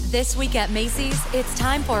This week at Macy's, it's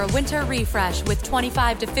time for a winter refresh with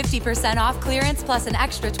 25 to 50% off clearance plus an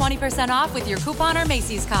extra 20% off with your coupon or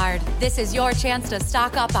Macy's card. This is your chance to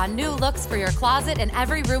stock up on new looks for your closet and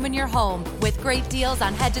every room in your home with great deals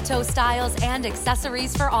on head-to-toe styles and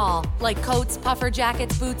accessories for all, like coats, puffer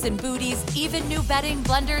jackets, boots, and booties, even new bedding,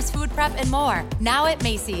 blenders, food prep, and more. Now at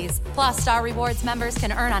Macy's. Plus, Star Rewards members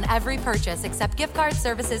can earn on every purchase except gift cards,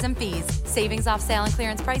 services, and fees. Savings off sale and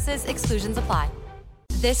clearance prices. Exclusions apply.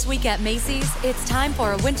 This week at Macy's, it's time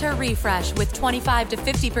for a winter refresh with 25 to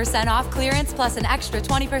 50% off clearance plus an extra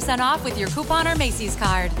 20% off with your coupon or Macy's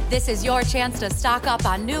card. This is your chance to stock up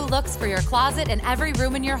on new looks for your closet and every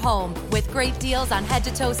room in your home with great deals on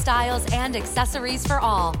head-to-toe styles and accessories for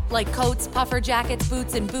all, like coats, puffer jackets,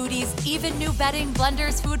 boots, and booties, even new bedding,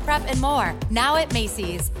 blenders, food prep, and more. Now at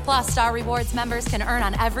Macy's. Plus, Star Rewards members can earn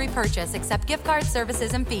on every purchase except gift cards,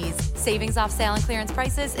 services, and fees. Savings off sale and clearance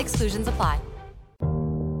prices. Exclusions apply.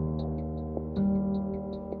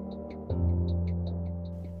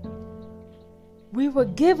 We were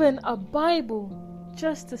given a Bible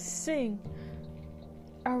just to sing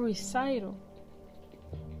a recital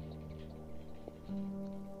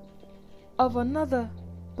of another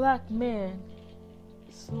black man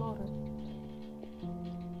slaughtered.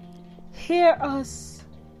 Hear us,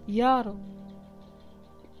 Yado.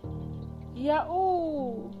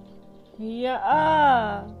 Ya'oo.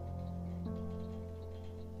 Ya'ah.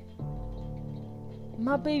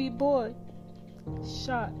 My baby boy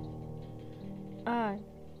shot.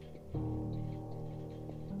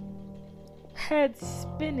 Head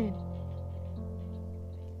spinning,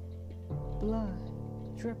 blood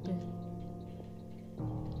dripping,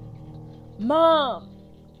 mom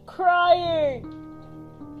crying,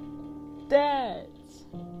 dad's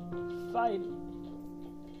fighting,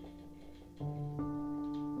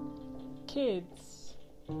 kids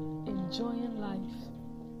enjoying life,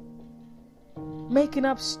 making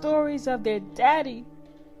up stories of their daddy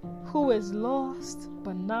who is lost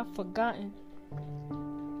but not forgotten,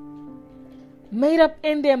 made up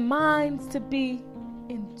in their minds to be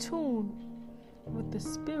in tune with the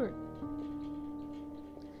Spirit,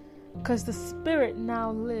 because the Spirit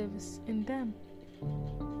now lives in them.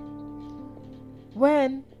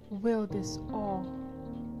 When will this all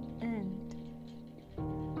end?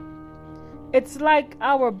 It's like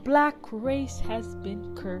our black race has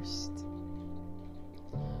been cursed.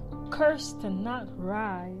 Cursed to not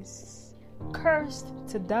rise, cursed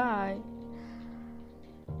to die.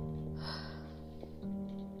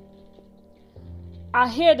 I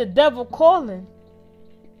hear the devil calling.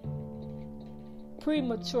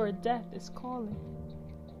 Premature death is calling.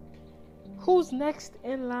 Who's next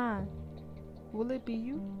in line? Will it be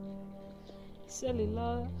you? Silly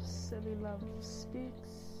Love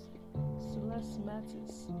speaks. Celeste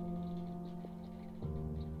Matters.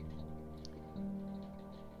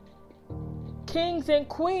 Kings and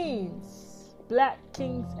queens, black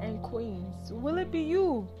kings and queens, will it be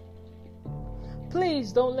you?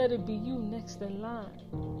 Please don't let it be you next in line.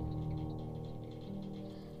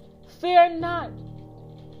 Fear not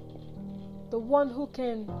the one who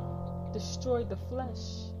can destroy the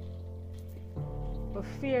flesh, but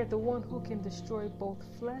fear the one who can destroy both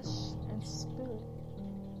flesh and spirit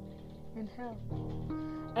in hell.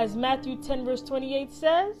 As Matthew 10 verse 28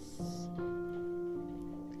 says,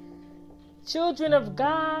 children of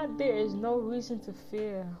God, there is no reason to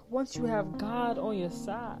fear once you have God on your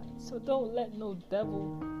side. So don't let no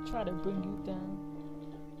devil try to bring you down.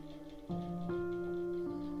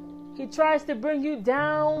 He tries to bring you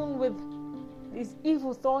down with these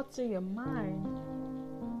evil thoughts in your mind,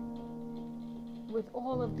 with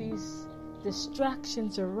all of these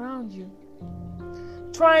distractions around you,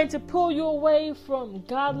 trying to pull you away from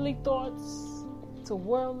godly thoughts to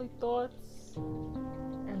worldly thoughts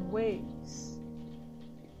and ways.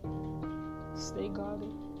 Stay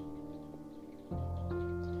guarded.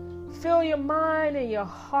 Fill your mind and your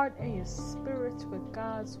heart and your spirit with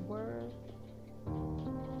God's word,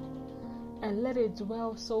 and let it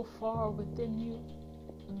dwell so far within you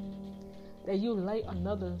that you light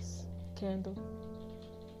another's candle.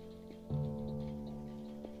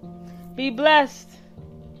 Be blessed.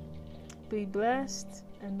 Be blessed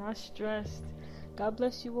and not stressed. God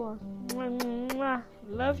bless you all. Mwah, mwah.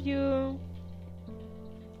 Love you.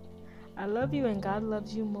 I love you and God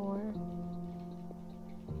loves you more.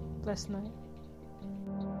 Blessed night.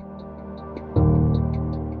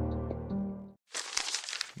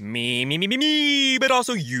 Me, but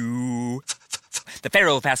also you. The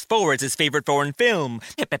Pharaoh fast forwards his favorite foreign film,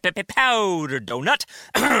 Powder Donut.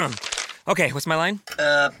 Okay, what's my line?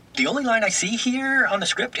 The only line I see here on the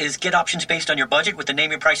script is get options based on your budget with the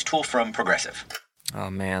Name Your Price tool from Progressive. Oh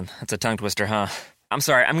man, that's a tongue twister, huh? I'm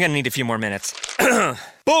sorry, I'm gonna need a few more minutes.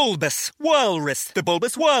 Bulbous Walrus, the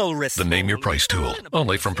Bulbous Walrus. The Name Your Price tool,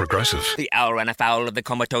 only from Progressive. The owl ran afoul of the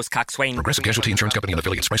comatose coxswain. Progressive Casualty Insurance Company and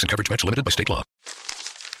affiliates. Price and coverage match limited by state law.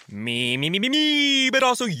 Me, but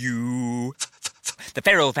also you. The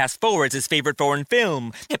Pharaoh fast forwards his favorite foreign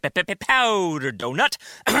film, Powder Donut.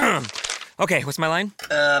 Okay, what's my line?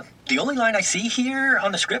 The only line I see here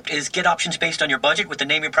on the script is get options based on your budget with the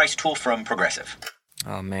Name Your Price tool from Progressive.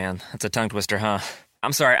 Oh man, that's a tongue twister, huh?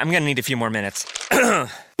 I'm sorry, I'm gonna need a few more minutes.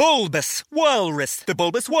 Bulbous Walrus, the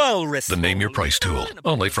Bulbous Walrus. The Name Your Price tool,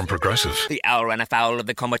 only from Progressive. The owl ran afoul of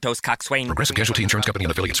the comatose coxswain. Progressive Casualty Insurance Company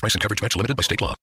and affiliates. Price and coverage match limited by state law.